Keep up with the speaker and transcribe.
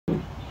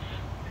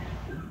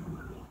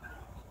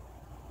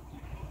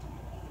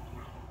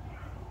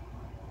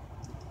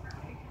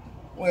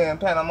We're in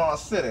Panama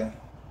City.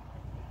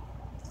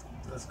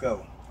 Let's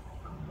go.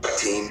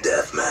 Team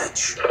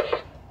deathmatch.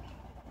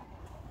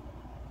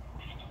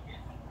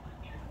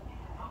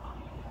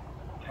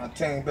 My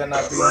team better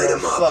not be no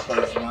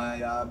suckers, man.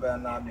 Y'all better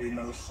not be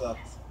no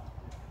suckers.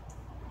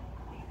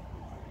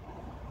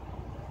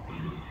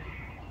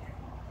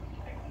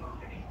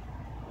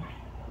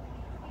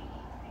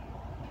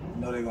 You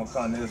know they're gonna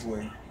come this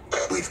way.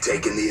 We've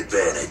taken the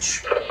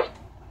advantage.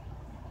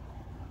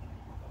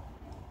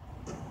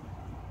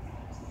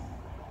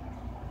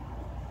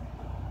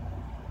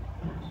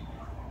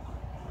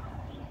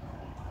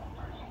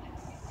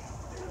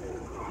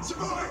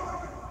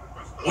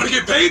 Want to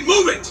get paid?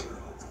 Move it!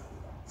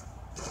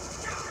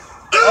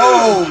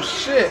 Oh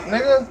shit,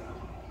 nigga!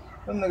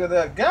 Them niggas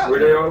that got me.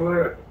 Where they all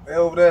at? They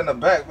over there in the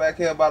back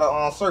here by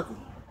the circle.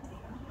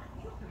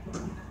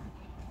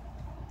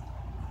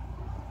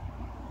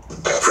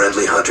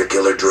 Friendly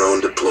hunter-killer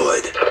drone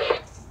deployed.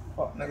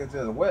 Fuck, nigga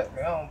just wet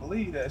me. I don't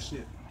believe that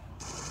shit.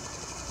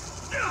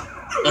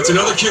 That's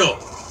another kill.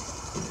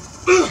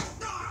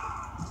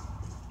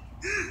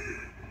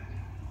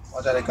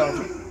 Watch out, they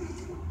coming.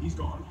 He's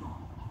gone.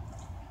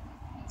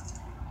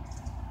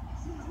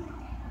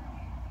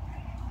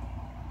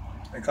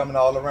 They coming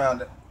all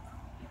around it.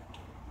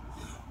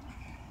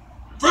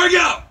 Frag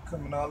out!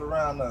 Coming all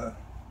around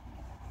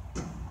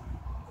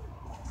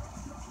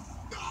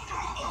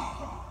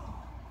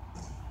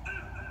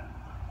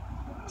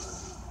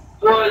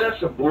Boy,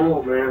 that's a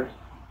bull, man.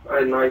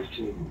 Alright, nice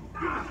team.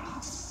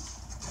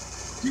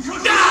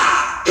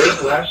 They're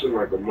flashing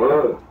like a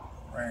mug.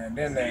 Ran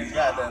in there and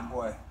got that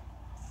boy.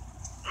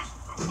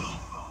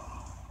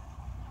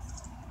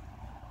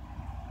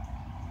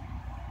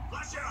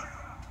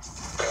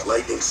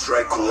 Lightning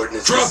strike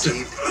coordinates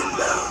received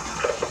inbound.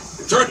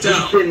 Third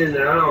down. He's sitting in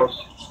the house.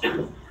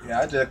 Yeah,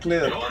 I just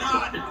cleared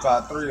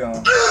about 3 on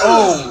him.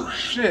 Oh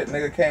shit,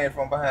 nigga came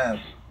from behind.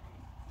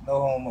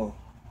 No homo.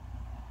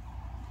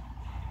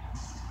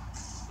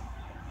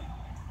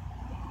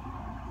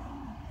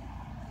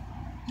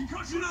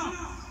 Concussion out!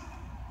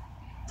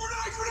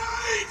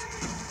 Grenade!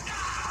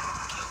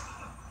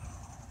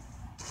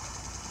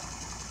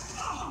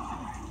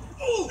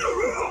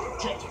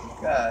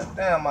 God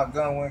damn, my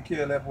gun wouldn't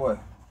kill that boy.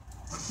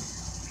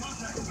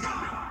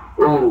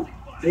 Oh,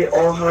 they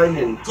all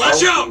hiding.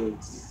 Flash out!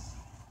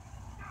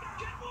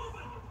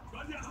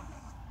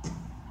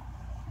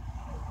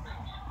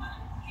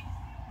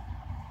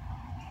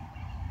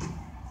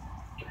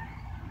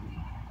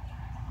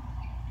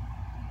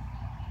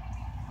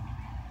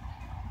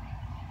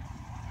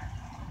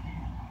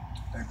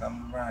 They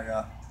coming around,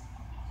 y'all.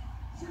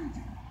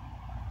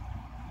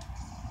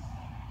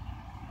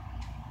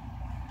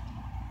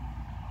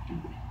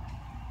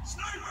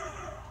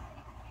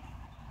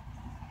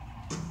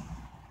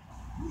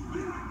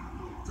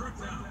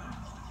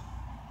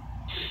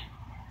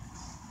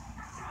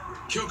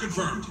 Kill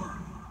confirmed.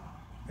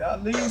 Y'all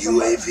leave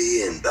somebody. UAV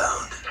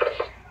inbound.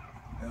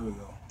 There we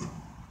go.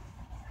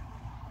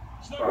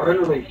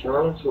 Finally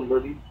found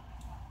somebody.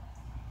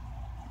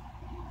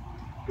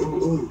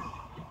 Ooh.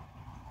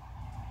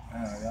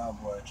 Man, y'all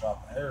boy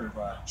dropping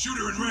everybody.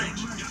 Shooter in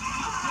range.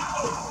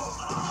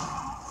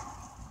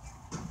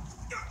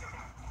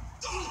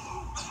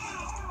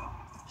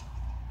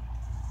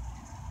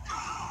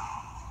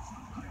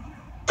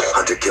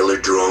 Hunter-killer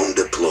drone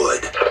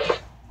deployed.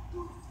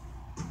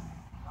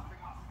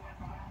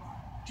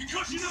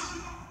 Concussion out!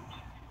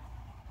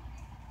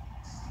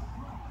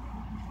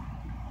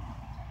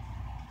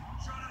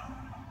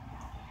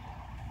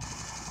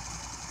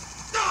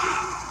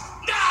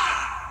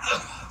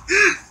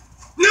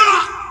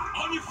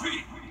 On your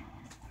feet!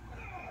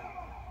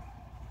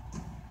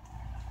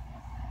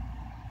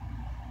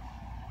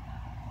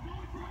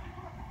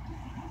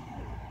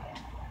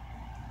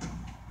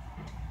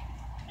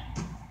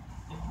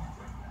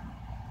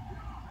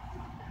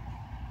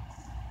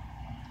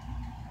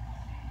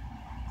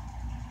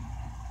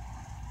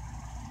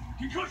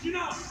 Concussion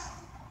out!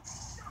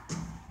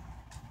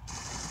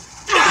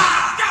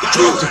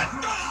 Dropped it!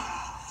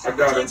 I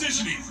got him.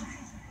 Transitioning!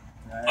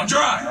 I'm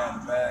dry!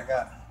 Bad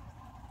guy.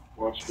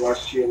 Watch to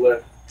your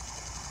left.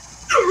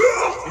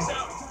 He's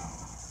out!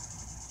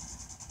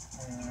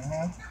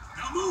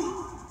 Now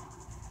move!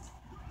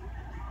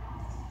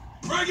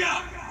 Frag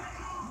out!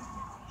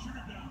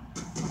 Shooter down!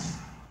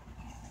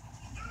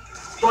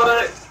 What?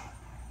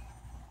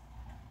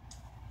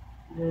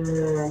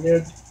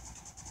 Dude.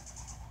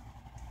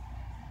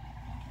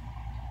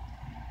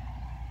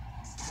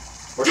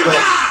 What's up?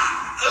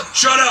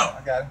 Shut up!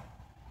 I got him.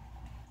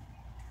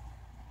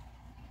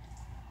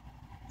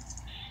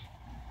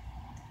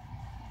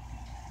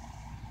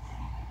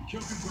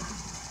 Kill confirmed.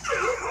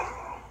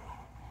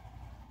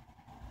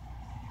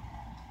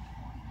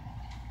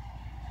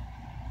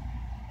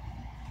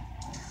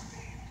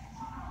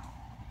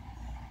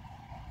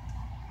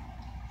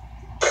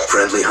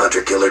 Friendly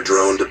hunter-killer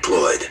drone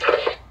deployed.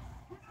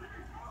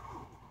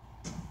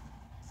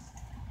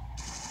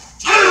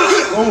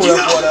 Oh,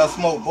 that boy that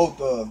smoked both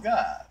of us.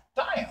 God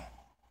damn.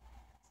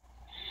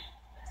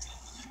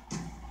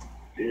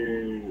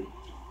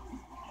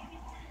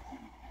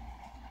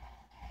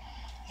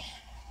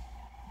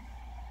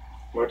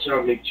 Watch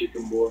out, big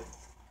chicken boy.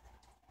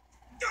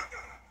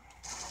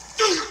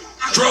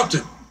 Dropped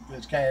him.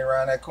 Bitch came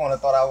around that corner,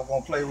 thought I was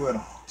gonna play with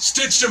him.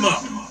 Stitched him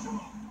up.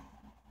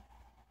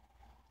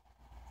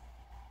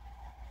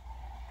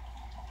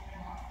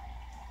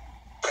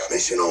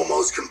 Mission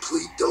almost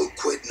complete. Don't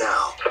quit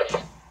now.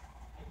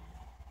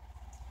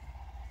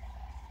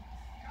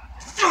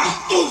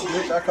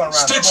 Bitch, I come around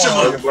Stitched the him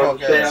corner, up. you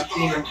fuck Say, I ass.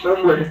 seen him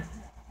somewhere.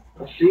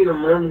 I seen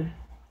him running.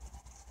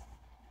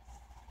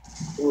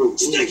 Ooh,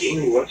 Sticky.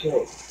 ooh, watch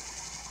out.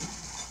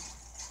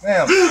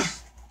 Damn.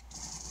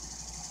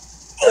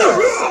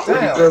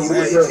 Damn, Where'd he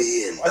man. go?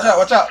 UAV inbound. Watch out,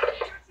 watch out.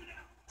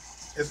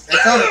 It's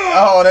coming.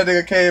 Oh, that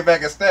nigga came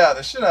back and stabbed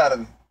the shit out of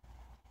me.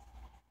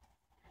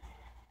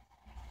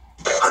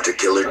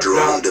 Hunter-killer drone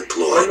Oh,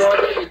 deployed.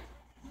 no,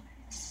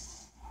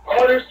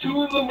 oh, there's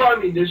 2 of them by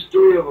me. There's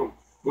 3 of them.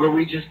 Where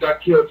we just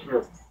got killed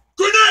from.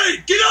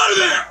 Grenade! Get out of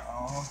there!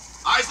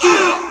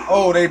 I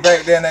Oh, they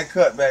back there in that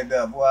cut back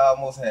there. Boy, I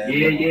almost had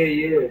Yeah,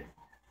 him. yeah.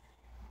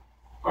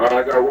 Alright,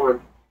 I got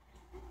 1.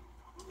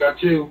 Got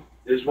 2.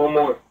 There's 1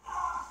 more.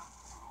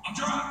 I'm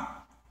trying.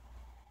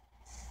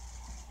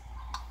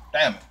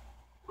 Damn it.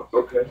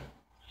 Okay.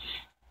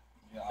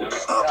 Y'all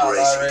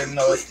Operation already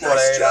know it's complete.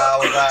 Nice 48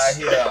 job. hours out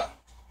here.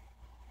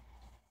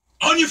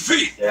 On your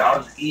feet. Yeah, I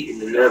was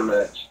eating in that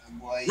match.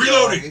 Boy,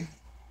 Reloading. yogi.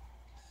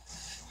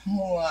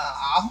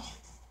 Wow.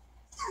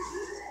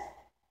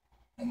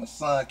 And my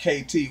son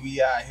KT,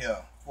 we out here.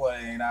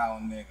 48 hour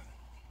nigga.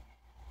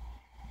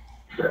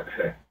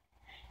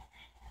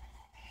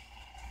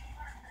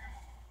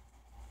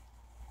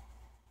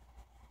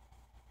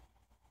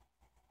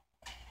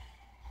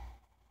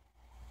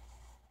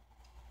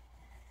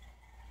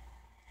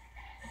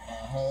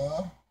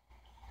 Uh-huh.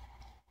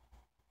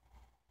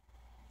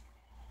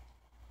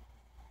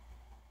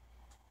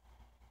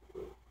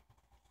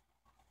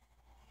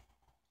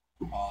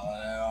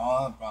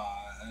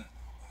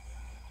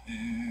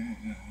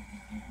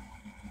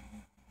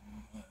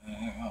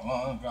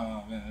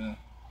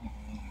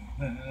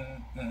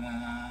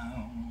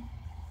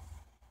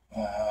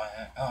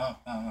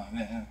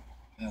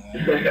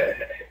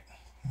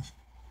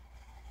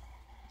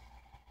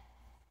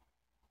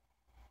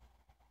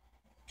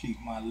 Keep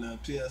my little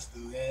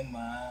pistol in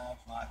my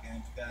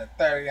fucking got a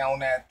 30 on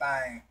that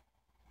thing.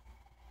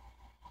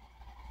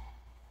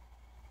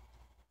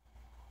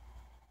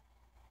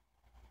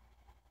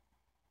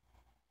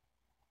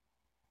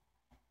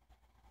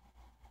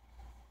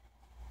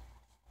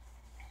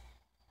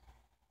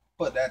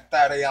 Put that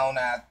 30 on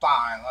that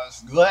thing.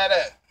 Let's get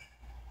it.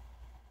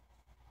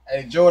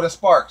 Hey, Jordan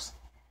Sparks.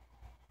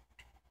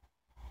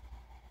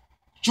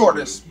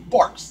 Jordan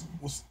Sparks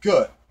was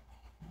good.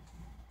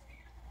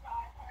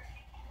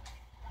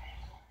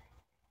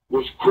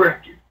 What's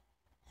cracking?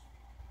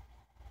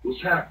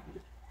 What's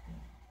happening?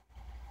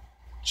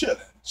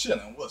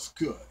 Chillin', what's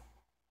good?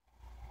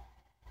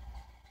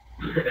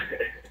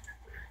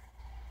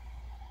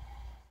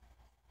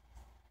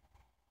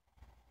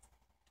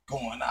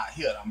 Going out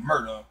here to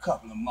murder a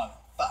couple of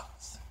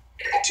motherfuckers.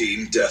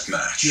 Team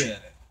deathmatch.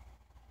 Get it.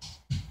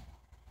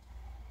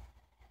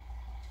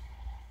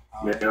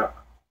 Man,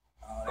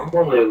 I'm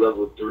only at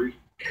level 3.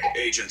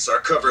 Agents, our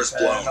cover is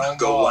blown. No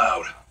Go more.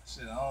 loud.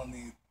 Shit, I don't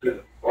need.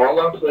 All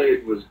I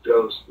played was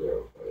Ghost,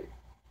 bro. Like,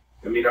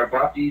 I mean, I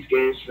bought these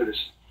games for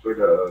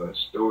the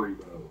story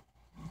mode.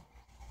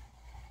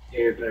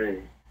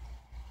 Campaign.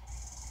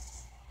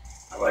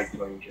 I like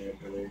playing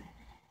campaign.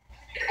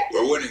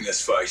 We're winning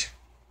this fight.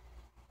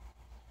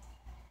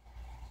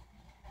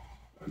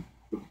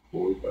 The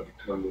boys about to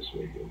come this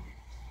way, baby.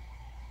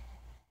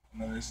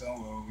 No, they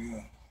somewhere over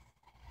here.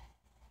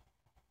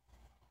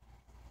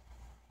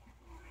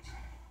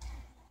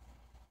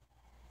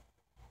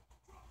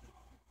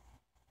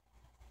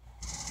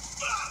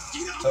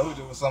 Told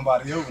you it was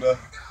somebody over there.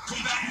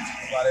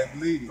 Somebody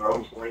believe. I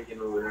was flanking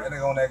over That there.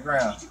 nigga on that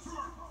ground.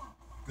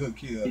 Good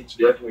kill. He's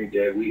definitely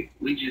dead.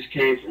 We just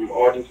came from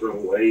all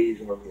different ways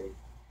on him.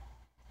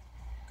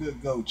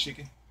 Good go,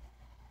 chicken.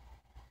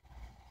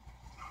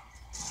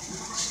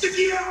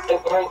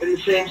 Oh, in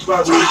the same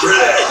spot we just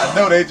I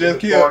know they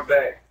just far killed.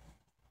 back.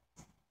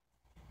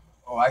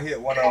 Oh, I hit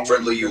one of them.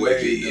 Friendly with the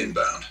UAV grenade.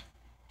 inbound.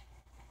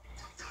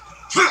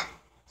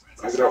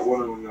 I got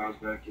one of them when I was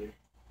back here.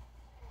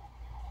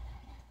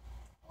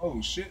 Oh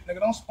shit, nigga,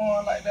 don't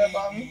spawn like that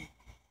by me.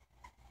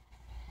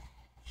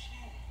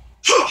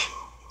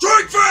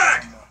 Strike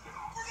back!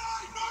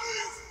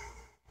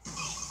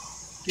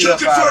 Get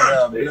up out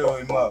of there, They blow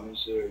him up. in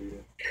this area.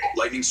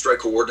 Lightning strike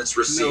coordinates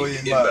Blow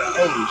received. him up. Inbound.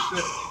 Oh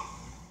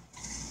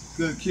shit.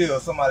 Good kill.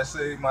 Somebody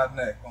saved my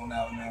neck on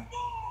that one now.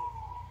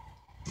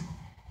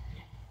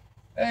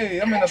 Hey,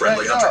 I'm in the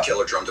Friendly backyard.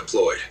 hunter-killer drone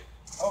deployed.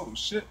 Oh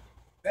shit.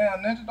 Damn,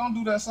 Ninja, don't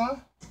do that,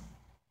 son.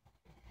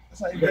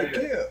 That's how you get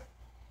killed.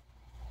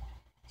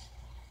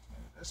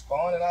 They're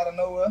spawning out of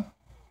nowhere.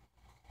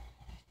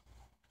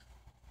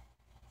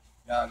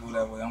 Y'all go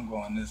that way, I'm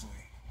going this way.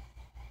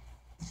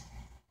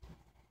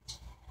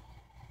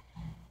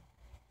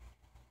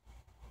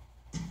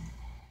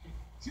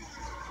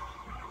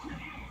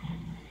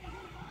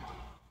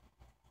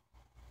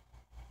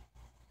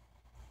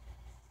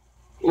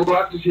 Well,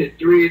 I just hit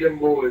 3 of them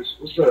boys.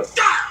 What's up?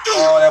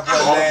 Oh, that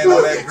boy laying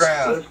on that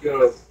ground. Let's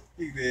go.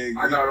 He did.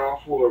 I got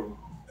all 4 of them.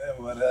 That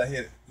boy that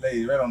hit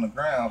laid right on the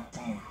ground.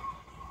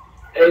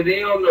 Hey,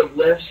 they on the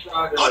left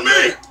side of the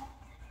me!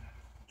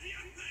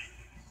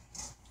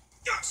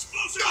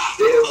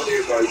 They over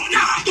there, buddy.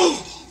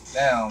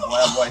 Down, boy,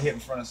 that boy hitting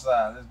front and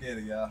side. Let's get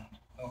it, y'all.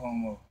 No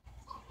homo.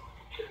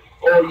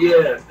 Oh,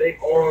 yeah. They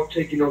all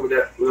taking over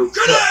that little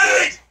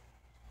Grenade!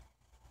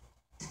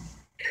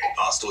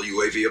 Hostile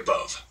UAV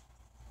above.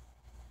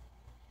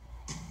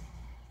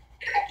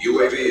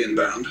 UAV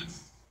inbound.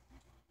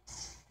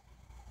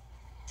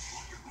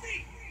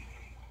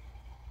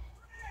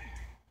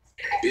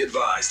 Be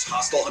advised,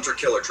 hostile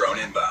hunter-killer drone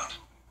inbound.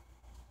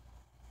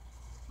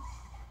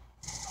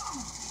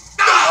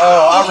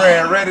 Oh, I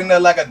ran right in there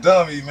like a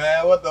dummy,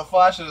 man. What the fuck?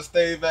 I should have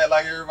stayed back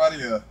like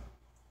everybody else.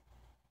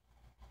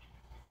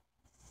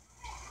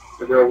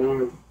 I got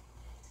one.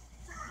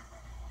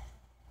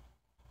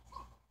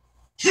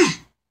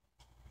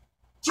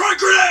 Throw a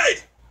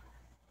grenade!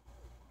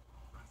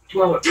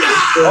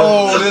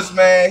 Oh, this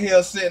man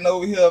here sitting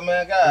over here,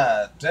 man.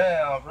 God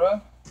damn,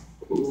 bro.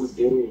 Oh,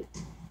 damn.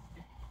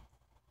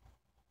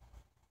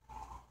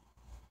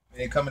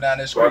 He ain't coming down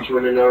this street. Watch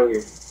running out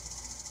here.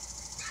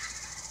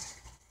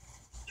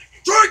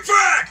 Strike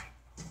frag!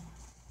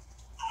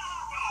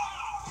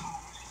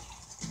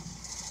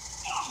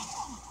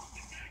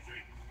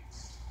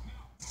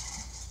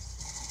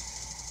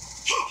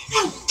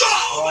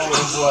 Oh,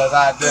 this was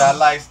out there. I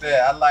liked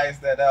that. I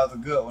liked that. That was a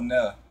good one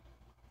there.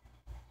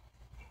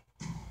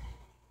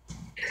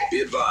 Be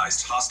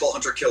advised, hostile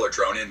hunter-killer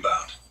drone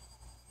inbound.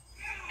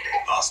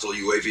 Hostile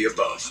UAV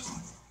above.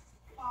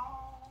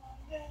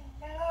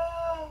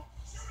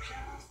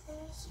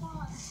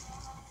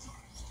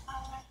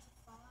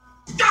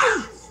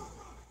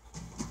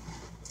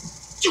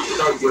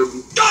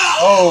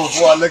 Oh, Oh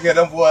boy, look at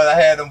them boys. I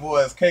had them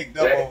boys caked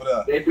up over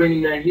there. They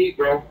bringing that heat,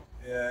 bro.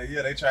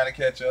 Yeah, they trying to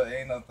catch up.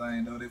 Ain't no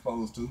thing though. They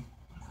supposed to.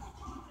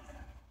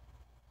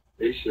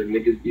 They said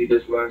niggas beat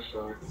us last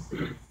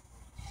time.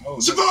 Oh,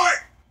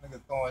 Support! nigga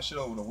throwing shit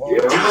over the wall. Yeah,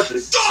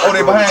 Oh,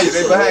 they behind you.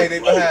 They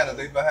behind us.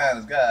 They behind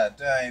us. God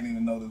damn, I ain't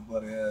even know this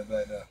buddy ass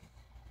back there.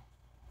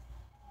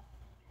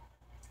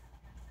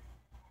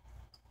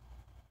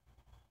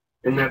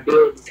 in that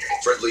building.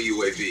 Friendly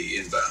UAV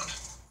inbound.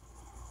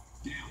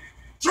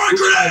 Throw a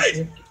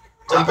grenade!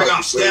 Topping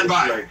off, stand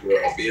by.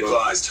 Be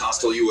advised,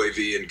 hostile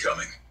UAV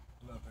incoming.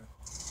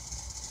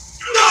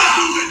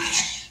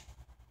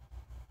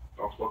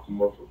 I'll fuck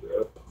them up with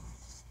that.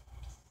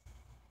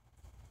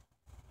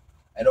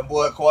 Hey, them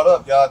boys caught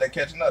up, y'all. They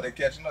catching up. They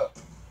catching up.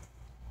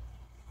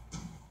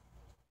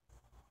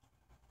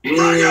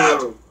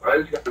 Damn, I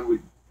just got him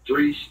with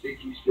 3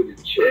 stickies to the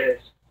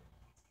chest.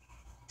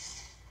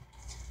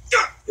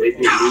 They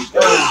did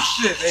Oh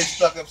shit, they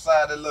stuck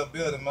upside that little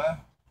building, man.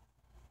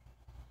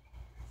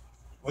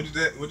 What'd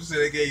you say?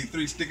 They gave you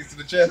 3 stickers to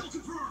the chest?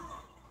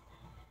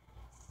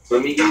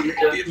 Let me give you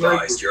that. Be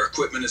advised, your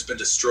equipment has been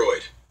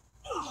destroyed.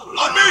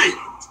 On me!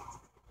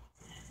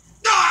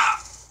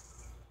 Ah!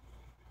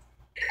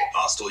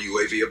 Hostile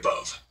UAV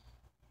above.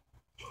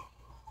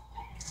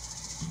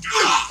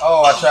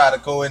 Oh, I tried to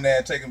go in there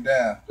and take him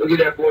down. Look at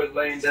that boy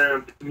laying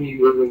down. He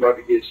wasn't about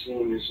to get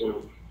seen or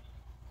something.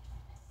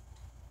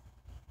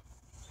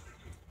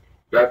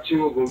 Got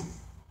 2 of them.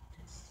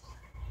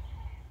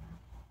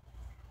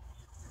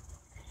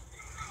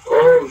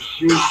 Oh,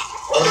 shoot.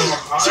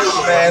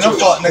 Oh, Man, them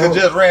fuck nigga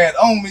just ran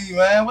on me,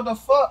 man. What the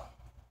fuck?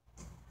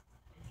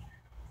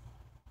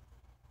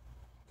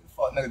 This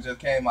fuck nigga just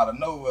came out of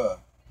nowhere.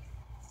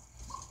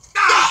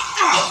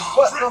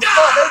 What the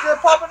fuck? They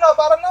just popping up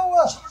out of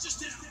nowhere.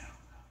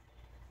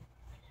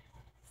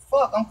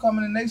 Fuck, I'm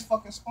coming in next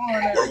fucking spawn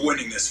area. We're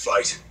winning this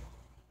fight.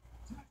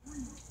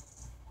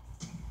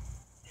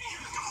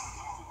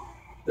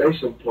 They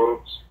some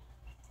punks.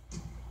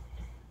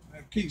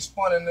 Keep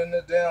spawning in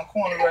the damn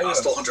corner right here.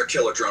 Hostile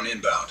hunter-killer drone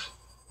inbound.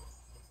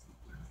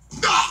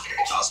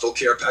 Hostile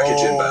care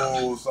package inbound.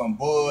 Oh, some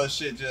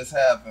bullshit just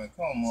happened.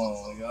 Come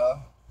on,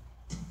 y'all.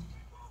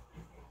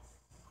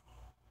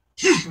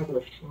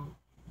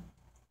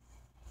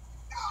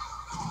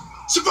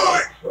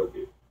 Support! Fuck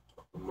it.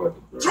 I'm about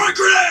to burn. Throw a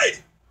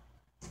grenade!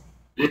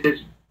 This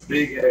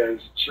big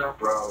ass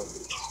chopper out of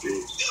this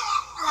bitch.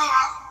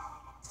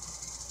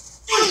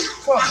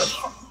 What the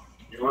fuck?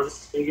 You want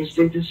niggas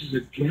think this is a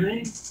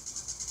game?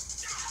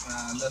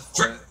 Man, let's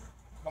play.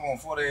 Come on,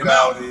 48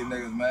 hours, these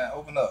niggas, man.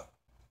 Open up.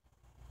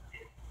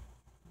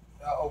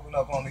 Y'all open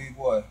up on these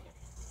boys.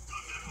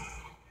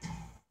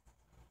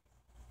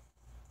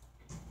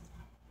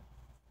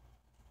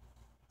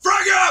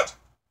 Frag out!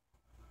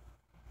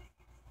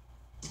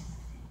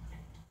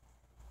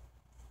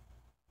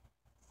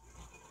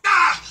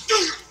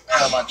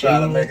 Damn, I tried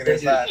to make it They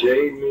just inside.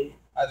 jade me.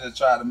 I just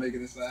tried to make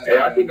it inside. Hey,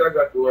 I think I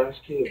got the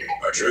last kill.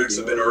 Our tracks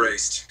have been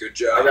erased. Good I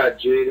job. got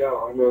jade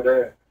out, I know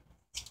that.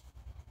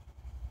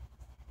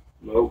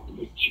 Nope,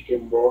 the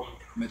chicken boy.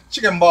 Man,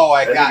 chicken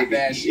boy That got nigga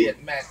that be shit,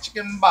 eating. man.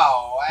 Chicken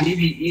boy. He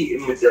be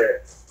eating with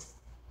that.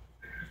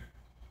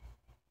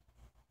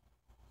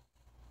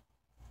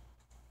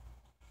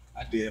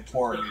 I did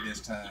poorly this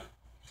time.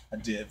 I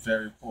did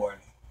very poorly.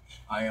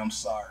 I am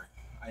sorry.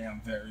 I am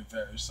very,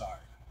 very sorry.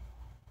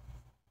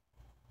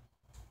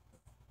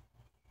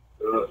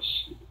 Oh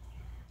shit.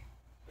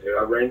 Yeah,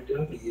 I ranked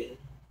up again.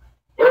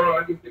 Oh,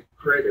 I get to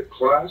create a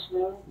class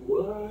now?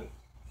 What?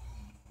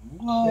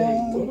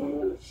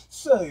 What?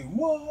 Say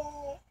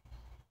what?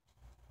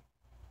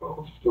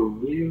 Oh, for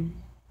real?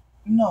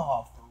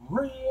 Nah,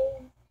 for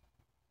real?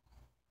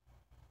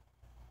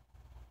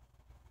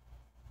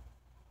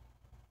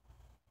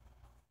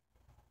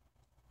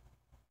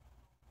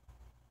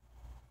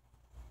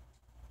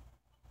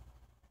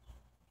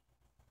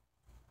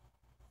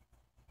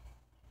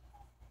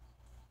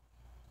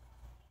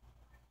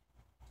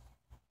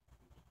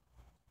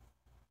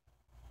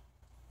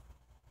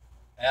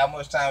 Hey, how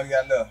much time we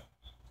got left?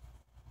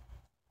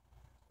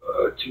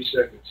 2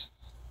 seconds.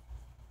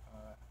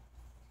 Alright.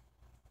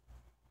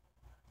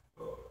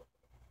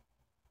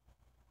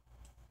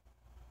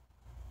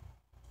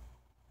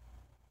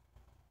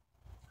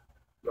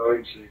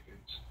 9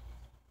 seconds.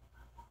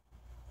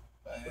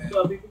 What's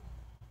up, people?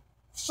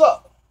 What's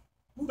up?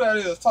 Who that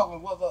is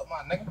talking? What's up,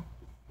 my nigga?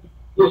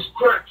 What's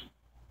cracking?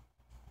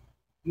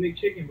 Nick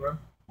Chicken, bro.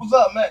 What's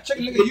up, man?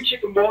 Chicken nigga, you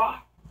chicken boy.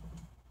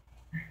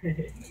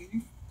 nigga,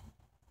 you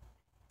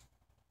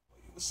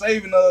was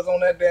saving us on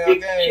that damn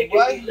game,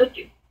 boy.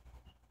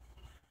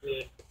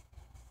 Yeah.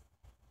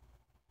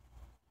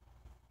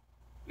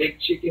 Big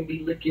chicken be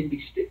licking,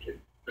 be sticking.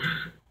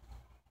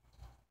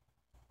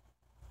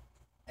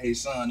 Hey,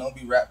 son, don't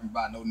be rapping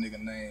about no nigga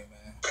name,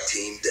 man.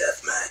 Team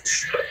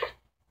deathmatch.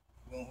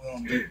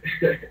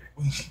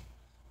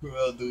 We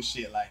don't do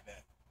shit like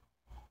that.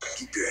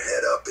 Keep your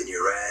head up and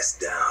your ass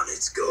down.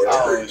 It's go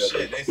Oh, time.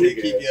 shit. They say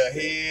keep your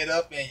head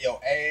up and your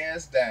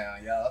ass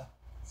down, y'all.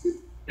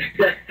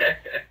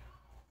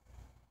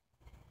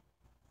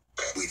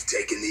 We've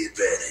taken the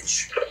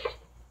advantage.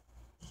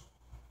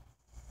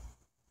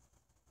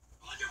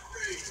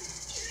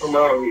 I'm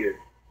out here.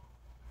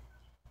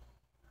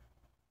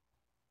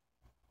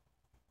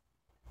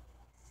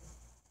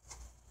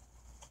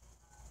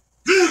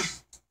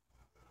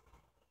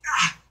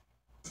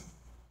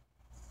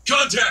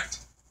 Contact!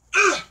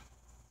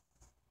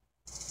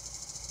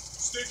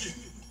 Sticky.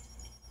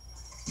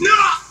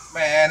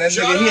 Man, that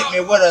nigga hit me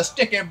with a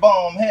sticky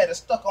bomb. Had it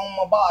stuck on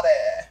my body.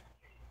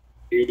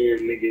 Yeah,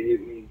 nigga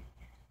hit me.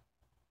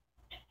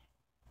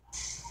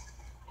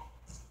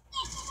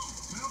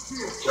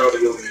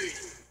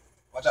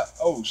 Watch out.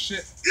 Oh,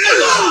 shit.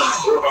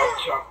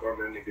 I chopped on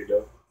that nigga,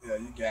 though. Yeah,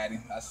 you got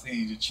him. I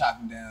seen you chop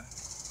him down.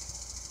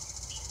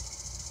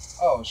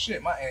 Oh,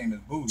 shit. My aim is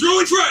booty.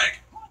 Throwing frag!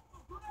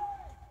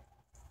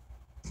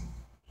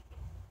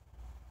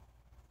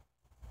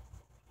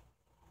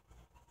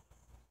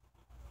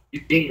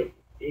 Damn,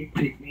 he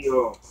picked me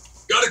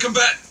off. Gotta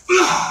combat!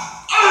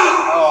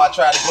 Oh, I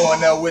tried to go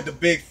in there with the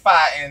big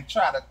fight and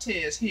try to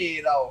tear his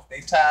head off. They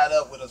tied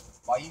up with a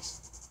spice.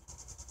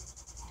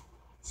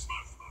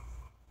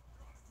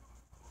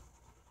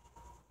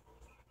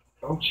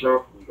 I'm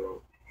chopping,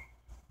 though.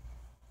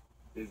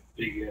 This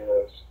big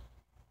ass.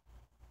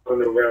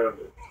 Around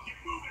it.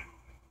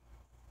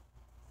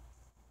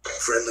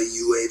 Friendly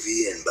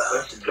UAV inbound.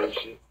 That's some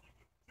bullshit.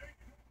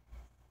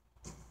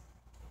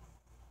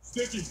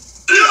 Sticky.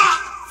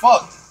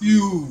 Fuck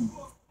you.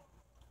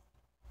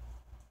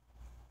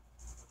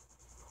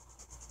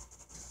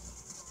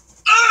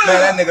 Man,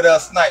 that nigga done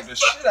sniped the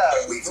shit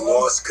out of me. We've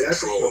lost That's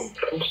control. some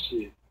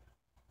bullshit.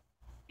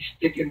 He's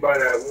sticking by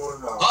that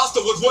one house.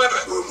 Hostile with weapon.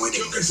 We're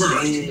winning Kill this.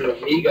 confirmed.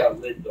 Damn, he got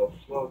lit the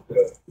fuck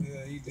up.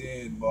 Yeah, he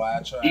did, boy.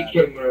 I tried. He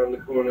came around the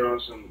corner on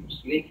some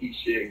sneaky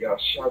shit and got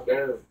shot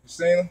down You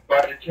seen him?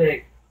 by the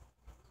tank.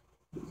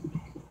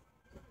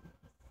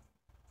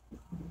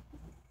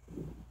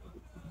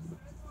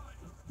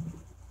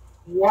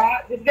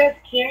 What? This guy's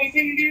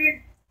camping,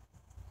 dude?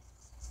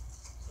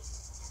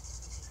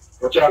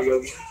 Watch out,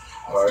 Yogi.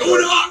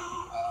 Going up!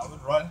 I was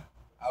running.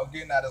 I was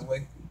getting out of his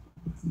way.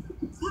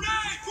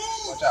 Grenade!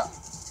 Move! Watch out.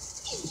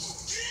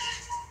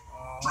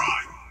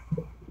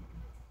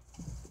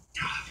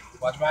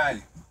 Watch behind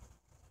you.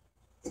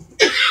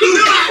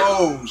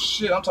 Oh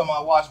shit! I'm talking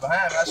about watch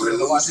behind me. I should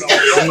have watched on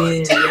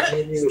the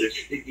Damn, he was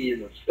sticky in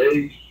the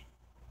face.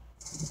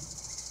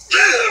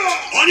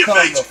 On your Come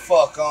feet! the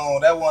fuck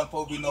on. That wasn't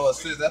supposed to be no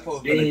assist. That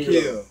supposed to be a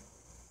kill.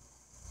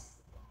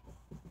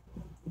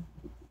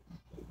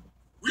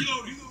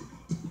 Reloading.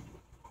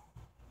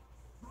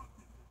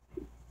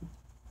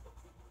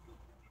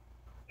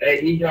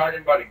 Hey, he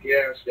hiding by the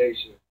gas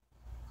station.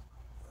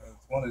 It's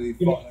one of these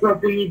He's fucking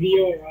fucking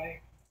EVO,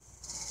 right?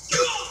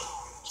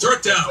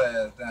 Turret down.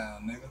 ass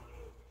down, nigga.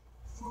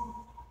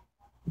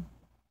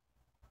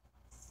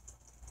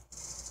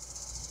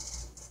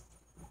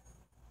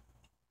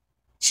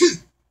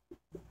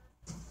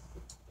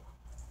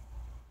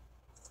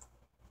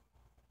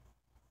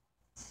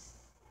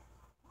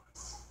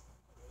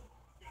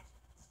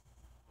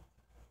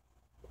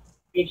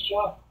 Good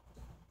shot.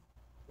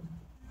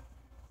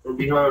 From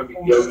behind me,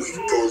 Yogi.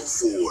 We've pulled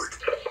forward.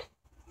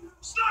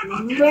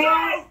 Sniper!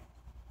 No!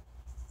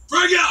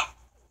 Frag out!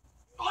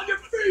 On your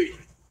feet!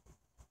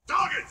 Die!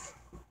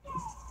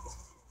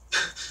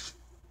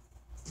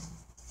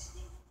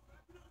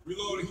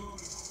 Reloading.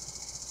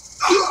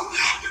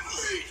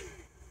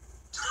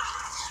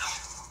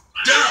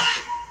 Down.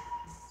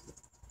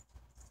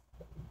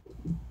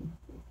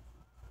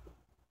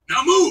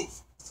 Now move.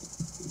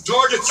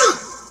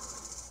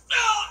 Targets.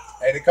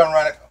 Hey, they come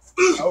around.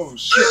 Oh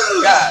shit!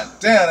 God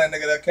damn, that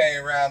nigga that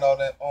came around on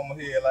my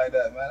head like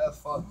that, man. That's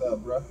fucked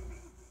up, bro.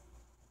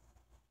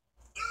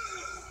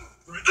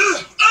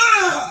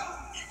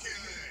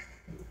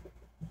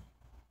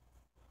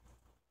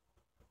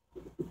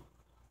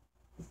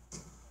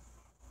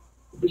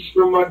 It's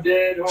from my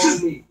dad,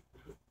 homie.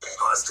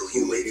 Hostile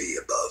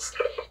UAV above.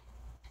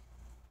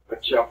 I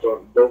chopped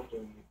on both of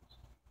them.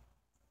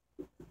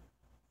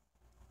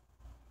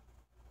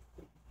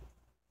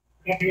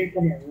 Coming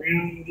from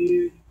around,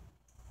 dude.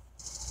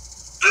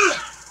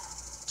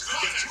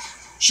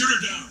 Shoot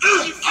her down.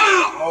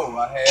 Oh,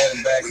 I had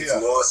him back We've here.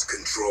 lost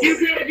control.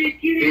 You gotta be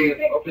kidding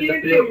me. Up in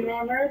the building.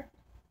 Runner.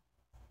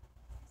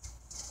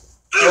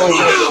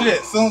 Oh shit!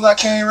 As soon as I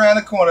came around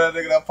the corner, that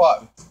nigga that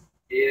popped me.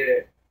 Yeah.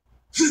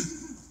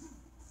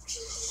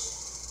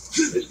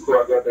 It's cool,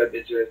 I got that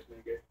bitch ass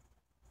nigga.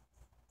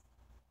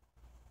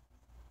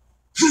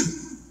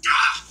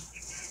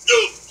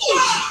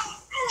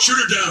 Shoot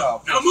her down.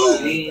 Oh, Now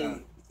fuck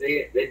move.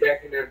 that. They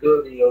back in that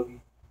building, Yogi.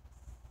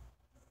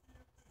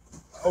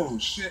 Oh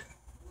shit!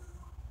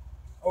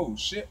 Oh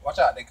shit! Watch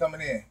out! They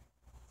coming in.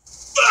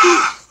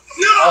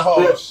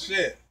 Oh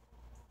shit!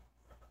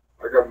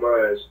 I got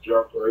my ass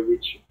dropped right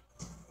with you.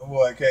 The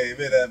boy came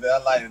in that bit. I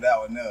liked that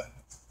one there.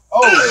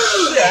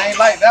 Oh shit! I ain't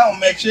like that one,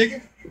 Mac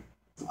Chicken.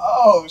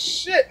 Oh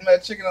shit!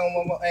 Mac Chicken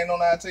ain't on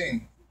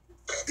 19.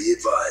 Be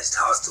advised,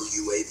 hostile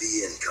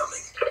UAV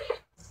incoming.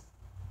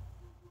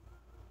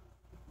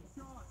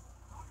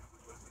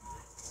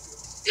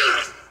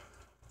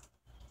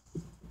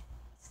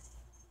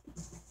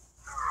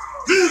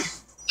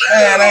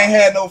 Man, I ain't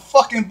had no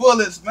fucking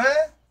bullets, man.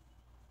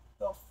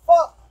 The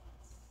fuck?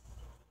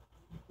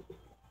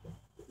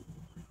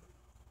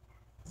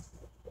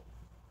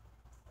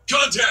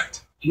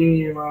 Contact.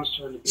 Damn, I was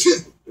trying to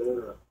get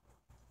that.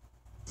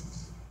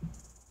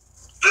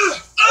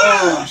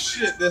 Oh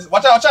shit! This.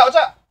 Watch out! Watch out! Watch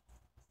out!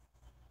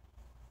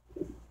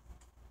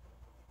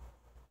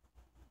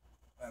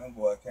 Man, that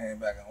boy came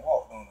back and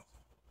walked on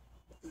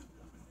us.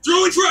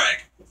 Throwing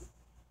frag.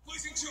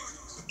 Placing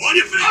charges. On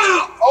your feet.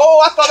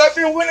 Oh, I thought I'd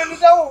been winning the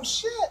door.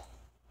 Shit.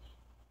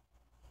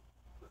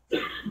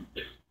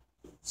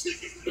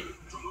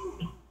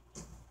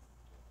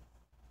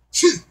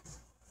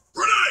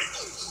 Grenade.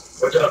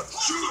 Watch out.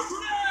 Shoot a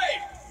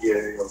grenade. Yeah,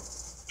 there you go.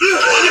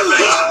 On your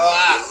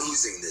feet. We're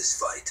losing this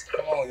fight.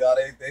 Come on, y'all.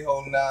 They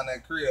holding down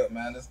that crib,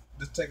 man. Let's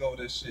take over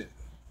this shit.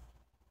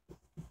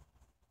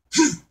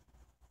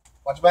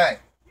 Watch your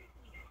back.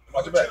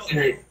 Watch your back.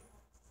 Hey,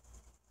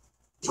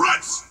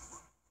 Threats.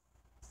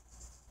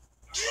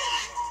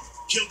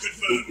 Kill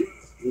confirmed.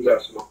 you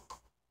got smoke.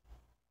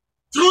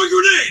 Throwing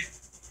grenade.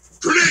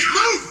 Grenade.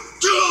 Move.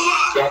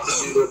 Got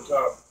the dude up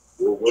top.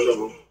 Well, one of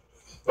them.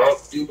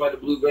 Oh, dude by the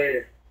blue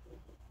van.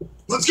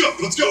 Let's go.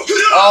 Let's go.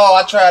 Oh,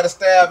 I tried to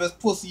stab his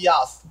pussy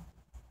ass.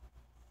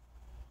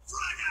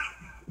 Frag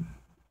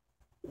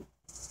out.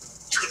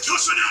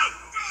 Concussion out.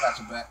 Got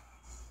your back.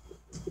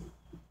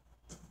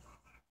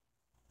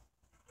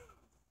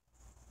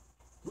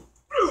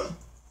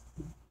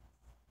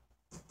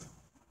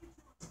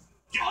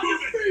 Get on your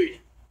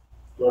feet.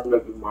 Run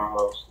up in my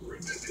house.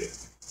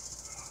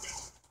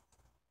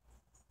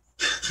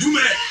 You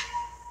man.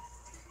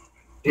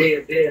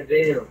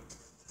 Damn.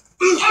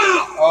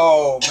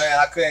 Oh man,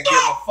 I couldn't get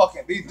my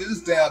fucking.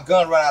 This damn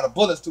gun run out of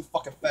bullets too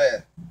fucking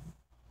fast.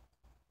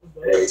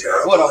 Hey,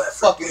 Terrible What a effort.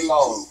 fucking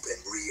loss. Regroup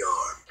and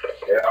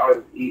rearm. yeah, I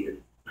was eating.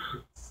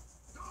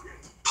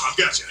 I've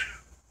got you.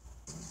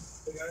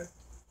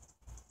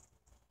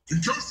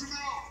 Concussion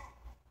out.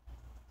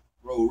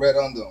 Roll red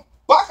under him.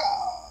 Baka,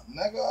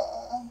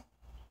 nigga.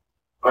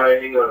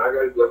 Alright, hang on. I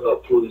gotta go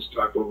help pull this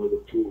truck over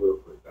the pool real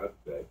quick. I'll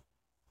be back.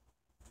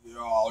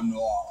 Yo,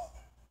 no.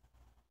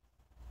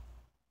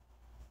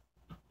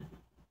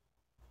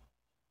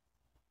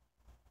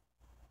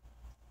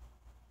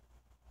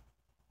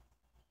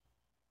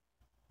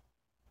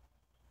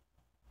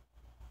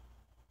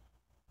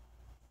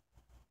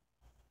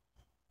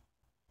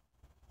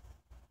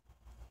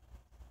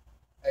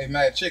 Hey,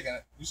 Mad Chicken,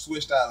 you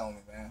switched out on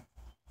me, man.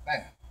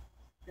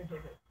 Damn.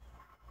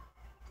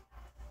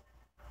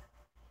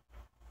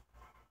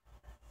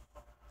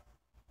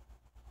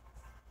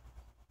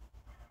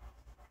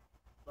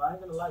 But I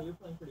ain't gonna lie, you're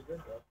playing pretty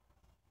good though.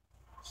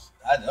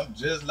 I'm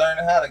just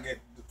learning how to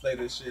play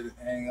this shit.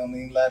 I ain't gonna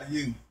even lie to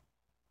you.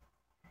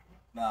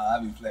 Nah, I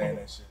be playing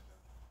that shit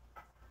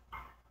though.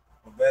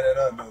 But better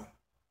up though.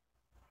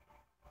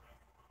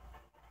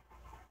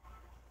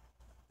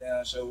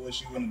 Damn, sure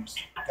wish you wouldn't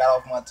have got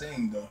off my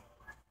team though.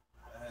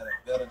 I had a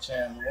better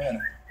chance of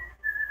winning.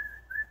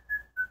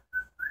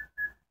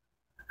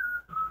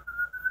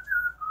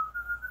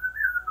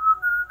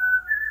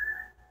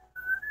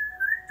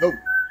 Go,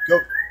 go,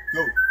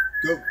 go,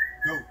 go,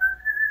 go,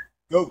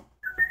 go,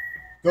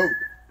 go,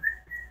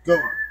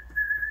 go,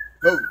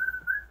 go.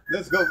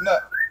 Let's go now.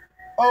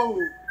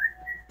 Oh.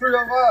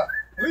 305.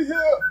 We here.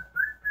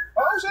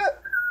 Oh shit.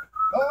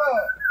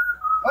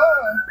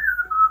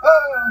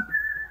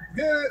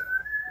 Get it.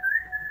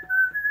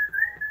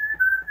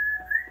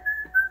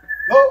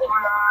 Low.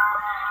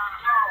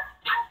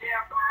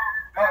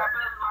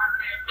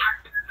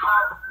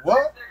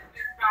 What?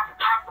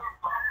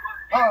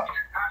 Oh.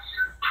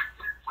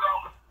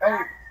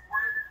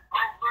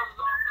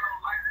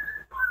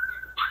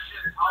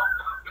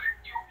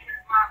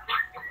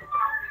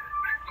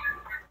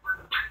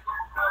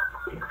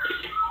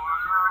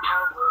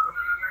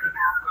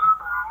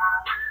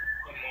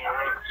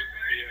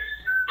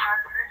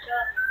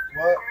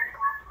 What?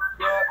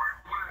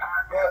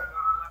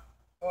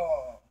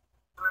 Oh.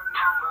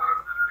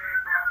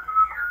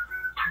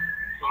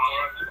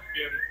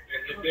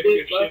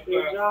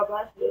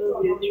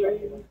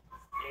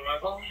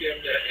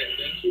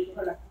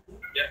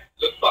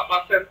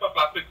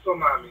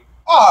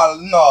 Oh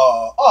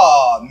no.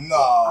 Oh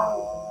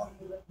no.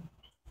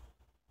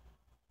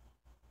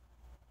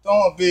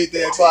 Don't beat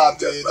that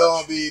Bobby.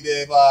 Don't beat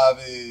that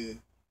Bobby.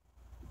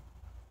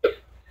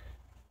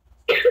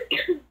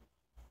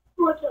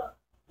 What's up?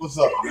 What's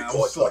up, man? Every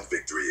What's point up?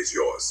 victory is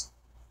yours.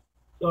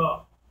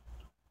 So,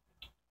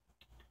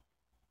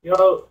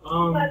 yo,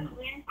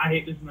 I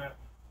hate this map.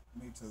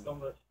 Me too.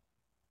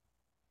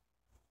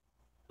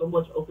 So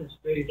much open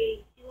space.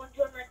 Hey, you want to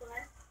join my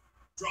class?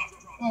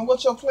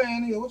 What's your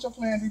plan here? What's your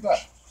plan, B-Bop?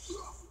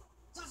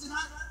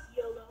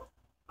 YOLO.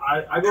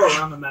 I go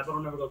around the map. I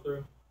don't ever go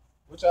through.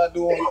 What y'all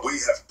do on? We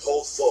have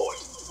pulled forward.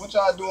 What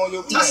y'all do on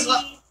your plan?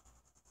 Well,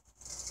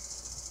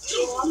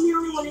 I'm the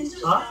only one in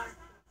the Huh?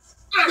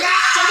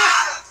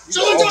 You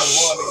the only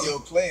one in your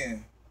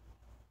clan.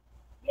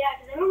 Yeah,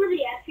 because I don't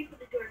really ask people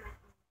to join my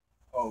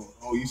class.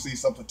 Oh, you see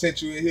some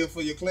potential in here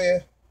for your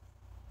clan?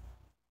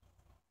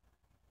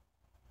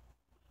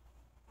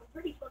 I'm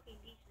pretty fucking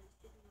decent.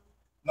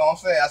 No, I'm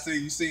saying I see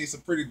you see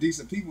some pretty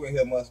decent people in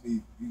here. Must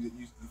be you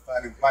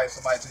finally invite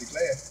somebody to your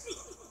clan.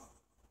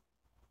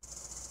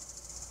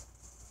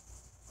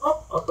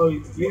 Oh, so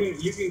you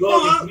can go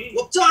against me.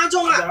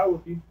 I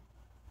with you.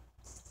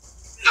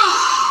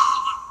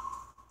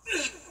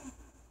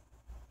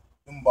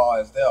 Them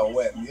boys, they'll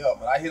wet me up.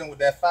 But I hit him with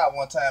that fire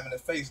one time in the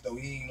face, though.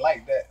 He ain't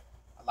like that.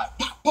 I like,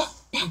 pop, pop,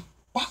 pop,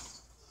 pop.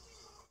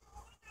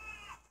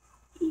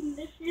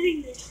 This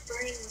hitting this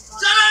spring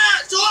was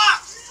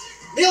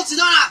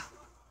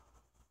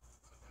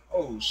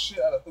Oh, shit.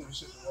 I done threw the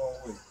shit the wrong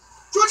way.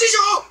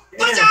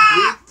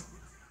 Damn,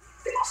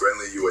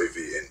 Friendly UAV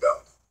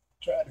inbound.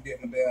 Tried to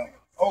get me down.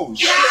 Oh,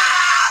 shit.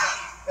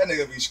 That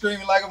nigga be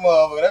screaming like a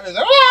motherfucker. That bitch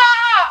like,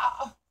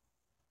 ah!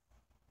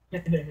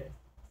 dude.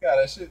 Got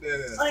that shit there.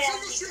 Oh, yeah,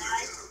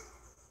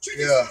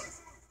 Yeah.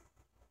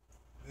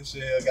 This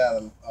shit here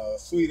got a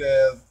sweet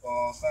ass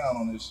sound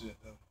on this shit,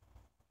 though.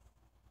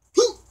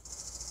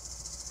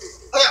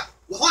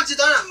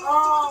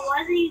 Oh,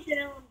 why did you say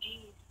LMG?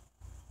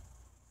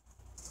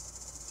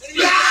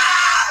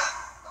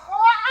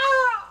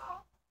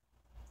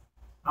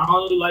 I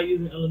only like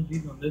using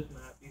LMGs on this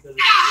map because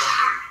it's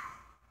long range.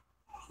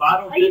 But I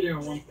don't sit there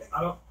in one.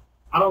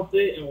 I don't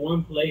sit in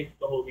one place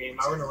the whole game.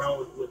 I run around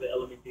with the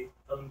LMG.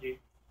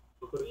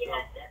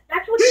 Yeah,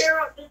 that's what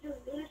they're doing.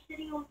 They're just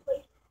sitting on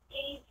place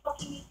and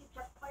fucking using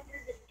truck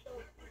finders and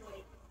killing people.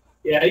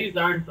 Yeah, I use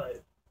iron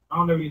sights. I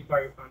don't ever use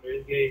target finder.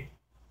 It's gay.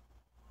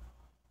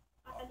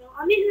 I know.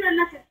 I'm using that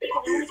method. Be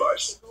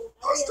advised.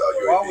 Hostile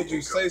UAV. Why would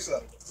you say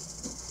something?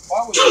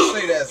 Why would you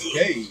say that's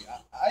gay?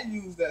 I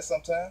use that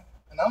sometimes,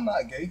 and I'm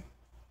not gay.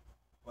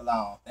 Well, I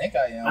don't think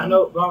I am. I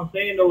know, but I'm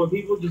saying though, when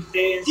people just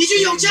stay in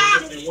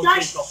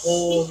the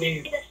whole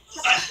game.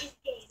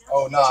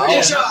 Oh, no.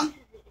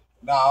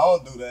 Nah, I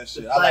don't do that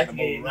shit. I like to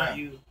move not around.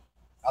 you.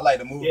 I like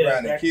to move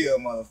around and kill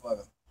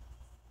motherfuckers.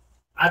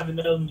 I have an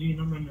LMG and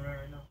I'm running around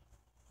right now.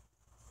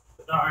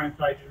 Without iron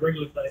sight, just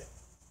regular sight.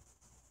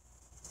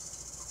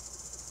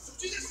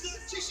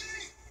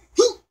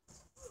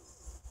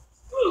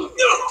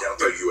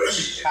 Counter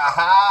UAV.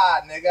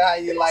 Haha, nigga, how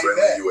you like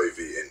Friendly that? UAV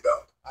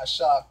inbound. I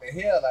shocked the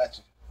hell out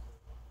you.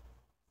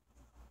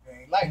 You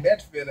ain't like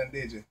that feeling,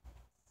 did you?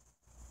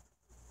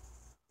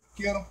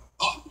 Kill him?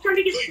 I'm trying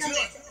to get some man.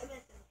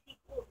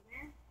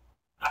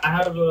 I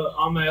have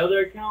on my other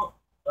account,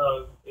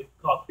 it's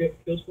called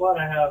Kill Squad.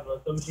 I have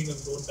submachine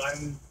guns, golden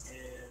diamonds,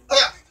 and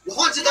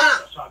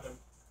shotgun.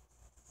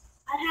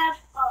 I have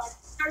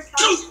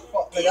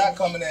Fuck, nigga, I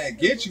come in there and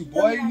get you,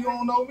 boy. You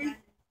don't know me?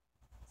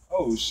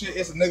 Oh, shit.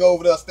 It's a nigga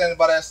over there standing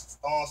by that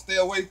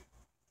stairway.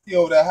 He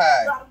over there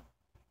hiding.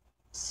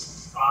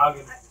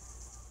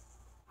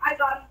 I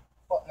got him.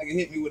 Fuck, nigga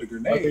hit me with a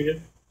grenade.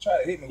 Okay, Try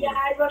to hit me with Yeah,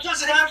 I rushed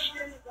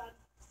him.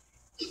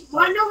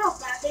 Well, I know how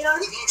bad they are.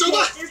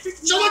 They're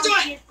 6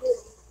 LMG is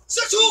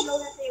gold. You know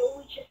that they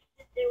always just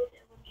sit there with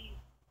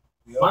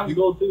LMG. mine's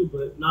gold too,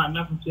 but not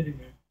from sitting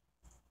there.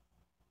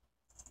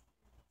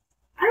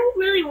 I don't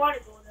really want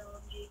to go with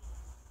LMG.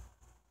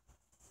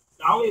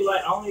 I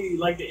only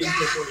like the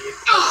MK48.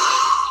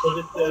 So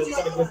it's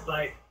got a good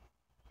sight.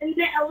 And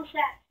the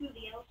LSAT too,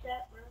 the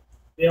LSAT, bro.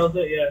 The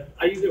LSAT, yeah.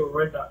 I use it with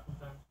red dot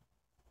sometimes.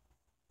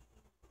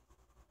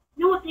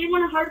 You know what if they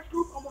want a hard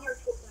scoop, I'm a hard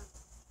scoop now.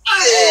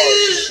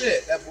 Oh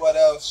shit, that boy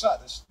that was shot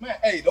the man.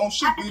 Hey, don't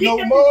shoot I me no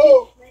picked up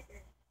more.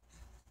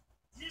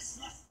 the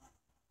sniper.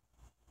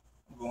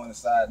 I'm going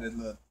inside this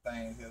little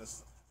thing here, the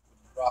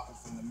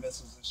rockets and the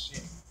missiles and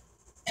shit.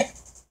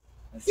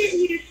 That's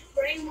Sitting it. here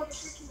spraying with a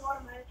freaking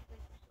automatic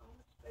sniper, so I'm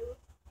gonna spray with.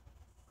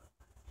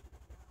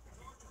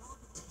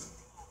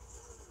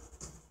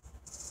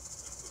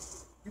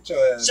 Get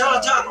your ass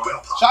Shut down, up. bro.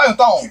 Well, Shot him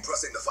thong. keep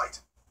pressing the fight.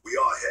 We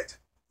are ahead.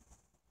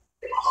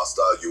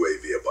 Hostile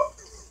UAV above.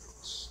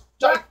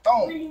 Shot him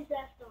thong. When his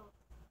ass down.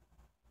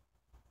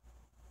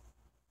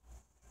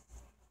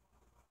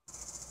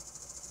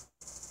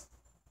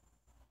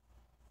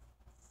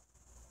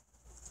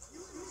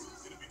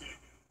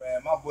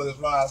 Man, my bullets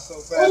run out so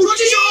fast.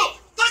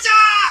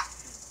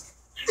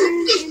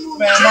 Oh,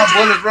 Man, my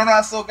bullets run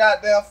out so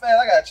goddamn fast.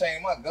 I gotta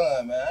change my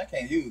gun, man. I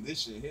can't use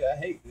this shit here. I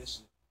hate this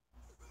shit.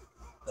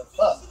 The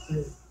fuck?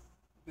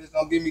 Bitch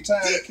don't give me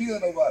time to kill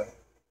nobody.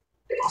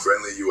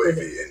 Friendly UAV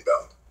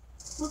inbound.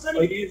 Who's Are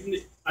gonna you using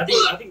it? I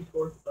think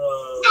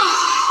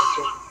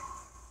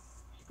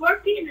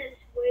Scorpion is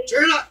way.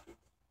 Turn up.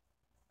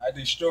 I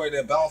destroyed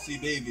that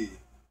bouncy baby.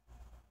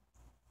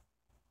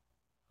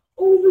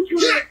 Oh my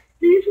god.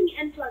 They're using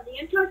MTAR. The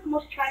MTAR is the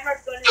most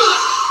tryhard gun in the game.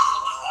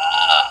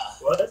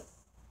 what?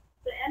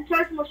 The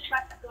MTAR is the most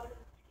tryhard gun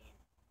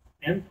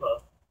in the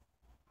Empa.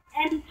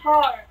 game.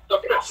 MTAR.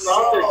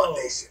 Oh.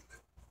 Nation.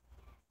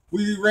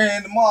 We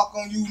ran the mark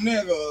on you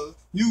niggas.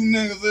 You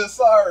niggas is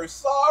sorry.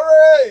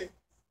 Sorry.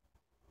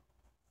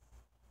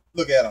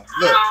 Look at him.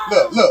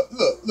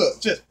 Look.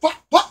 Just pop.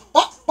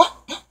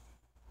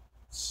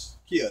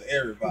 Killed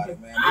everybody,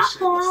 man. This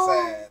shit was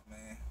sad,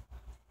 man.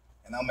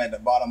 And I'm at the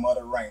bottom of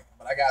the rank.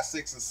 But I got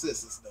 6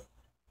 assists though.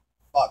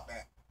 Fuck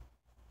that.